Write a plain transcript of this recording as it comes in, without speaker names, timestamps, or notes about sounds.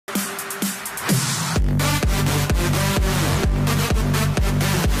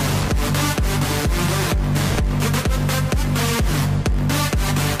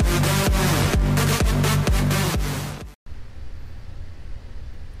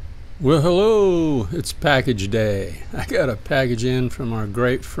Well, hello, it's package day. I got a package in from our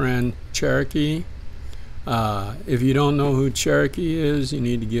great friend Cherokee. If you don't know who Cherokee is, you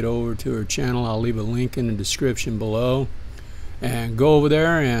need to get over to her channel. I'll leave a link in the description below. And go over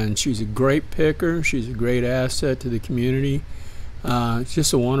there, and she's a great picker. She's a great asset to the community.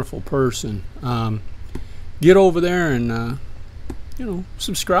 Just a wonderful person. Get over there and,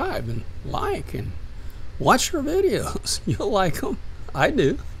 subscribe and like and watch her videos. You'll like them. I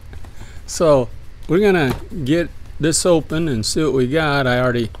do. So we're gonna get this open and see what we got. I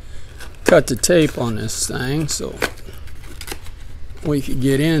already cut the tape on this thing so we could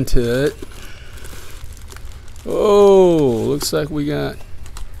get into it. Oh, looks like we got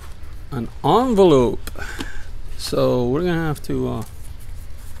an envelope. So we're gonna have to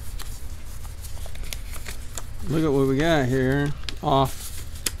look at what we got here. Off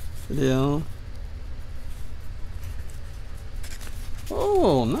the deal.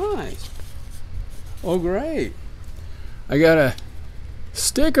 Oh, nice. Oh, great. I got a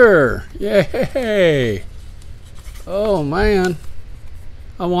sticker. Yay. Oh, man.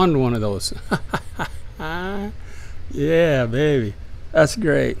 I wanted one of those. Yeah, baby. That's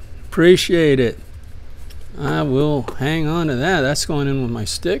great. Appreciate it. I will hang on to that. That's going in with my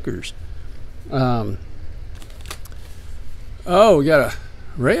stickers. Oh, we got a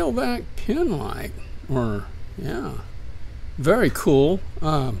railback pin light. Yeah. Very cool.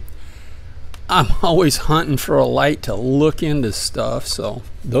 I'm always hunting for a light to look into stuff, so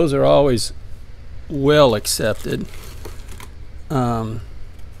those are always well accepted. Love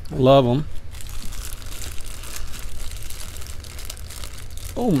them.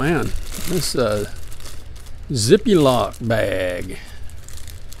 Oh man, this zippy lock bag.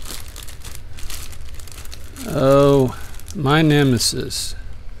 Oh, my nemesis,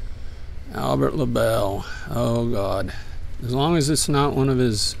 Albert LaBelle. Oh God. As long as it's not one of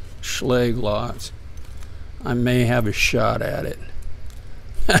his Schleg locks, I may have a shot at it.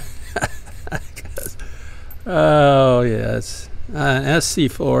 Oh, yeah, it's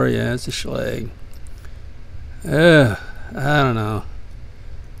SC4, yeah, it's a Schleg. I don't know.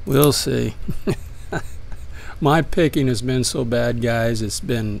 We'll see. My picking has been so bad, guys. It's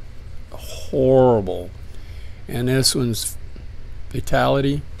been horrible. And this one's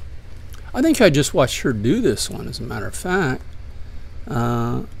Fatality. I think I just watched her do this one, as a matter of fact.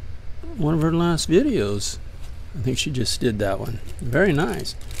 One of her last videos. I think she just did that one. Very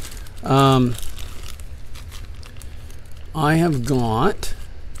nice. I have got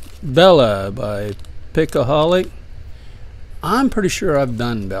Bella by Pickaholic. I'm pretty sure I've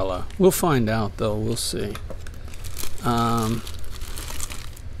done Bella. We'll find out, though. We'll see.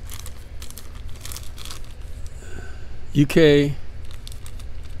 UK...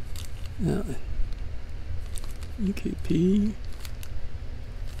 UKP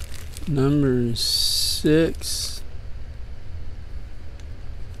number 6.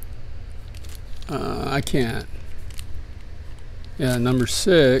 I can't. Yeah, number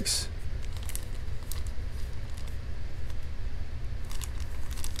 6.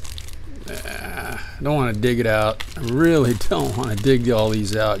 I don't want to dig it out. I really don't want to dig all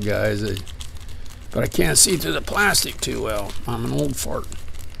these out, guys. But I can't see through the plastic too well. I'm an old fart.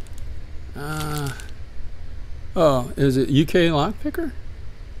 Oh, is it UK lockpicker?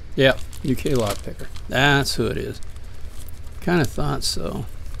 Yeah, UK lockpicker. That's who it is. Kind of thought so.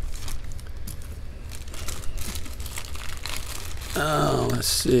 Oh, let's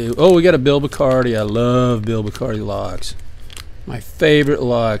see. Oh, we got a Bill Bacardi. I love Bill Bacardi locks. My favorite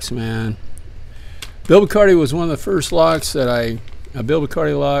locks, man. Bill Bacardi was one of the first locks that Bill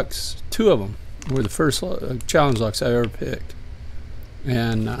Bacardi locks, 2 of them were the first challenge locks I ever picked.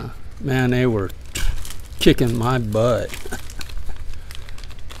 And, man, they were kicking my butt.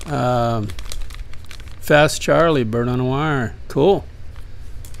 Fast Charlie, Bird on a Wire. Cool.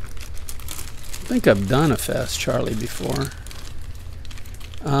 I think I've done a Fast Charlie before.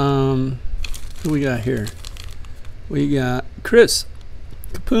 Who we got here? We got Chris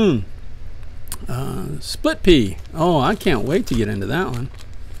Capoon. Split Pea. Oh, I can't wait to get into that one.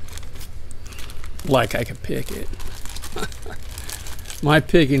 Like I could pick it. My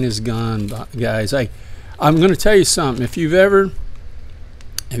picking is gone, guys. I'm going to tell you something. If you ever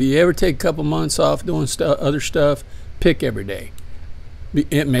take a couple months off doing other stuff, pick every day.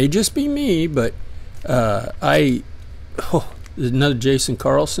 It may just be me, but there's another Jason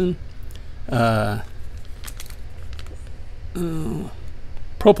Carlson.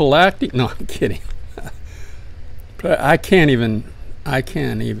 Prophylactic? No, I'm kidding. I can't even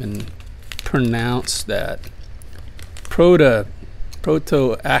pronounce that.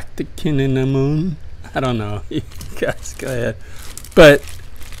 Protoactinium. I don't know. You guys go ahead. But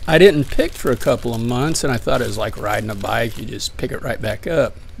I didn't pick for a couple of months, and I thought it was like riding a bike. You just pick it right back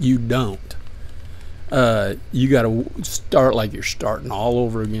up. You don't. You got to start like you're starting all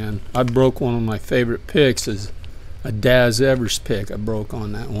over again. I broke one of my favorite picks, is a Daz Evers pick. I broke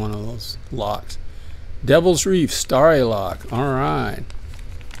on that one of those locks. Devil's Reef Starry Lock. All right.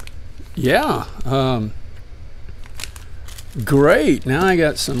 Yeah. Great. Now I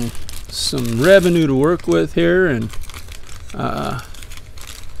got some revenue to work with here, and I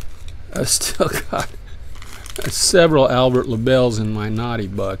still got several Albert LaBelles in my naughty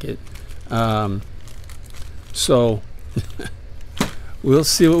bucket. So we'll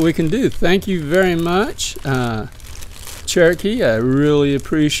see what we can do. Thank you very much, Cherokee. I really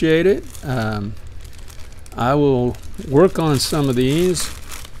appreciate it. I will work on some of these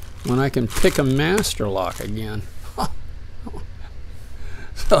when I can pick a master lock again.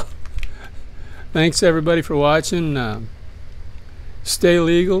 So thanks everybody for watching. Stay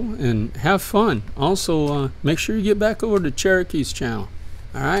legal and have fun. Also, make sure you get back over to Cherokee's channel.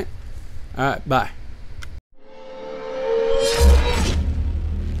 All right, bye.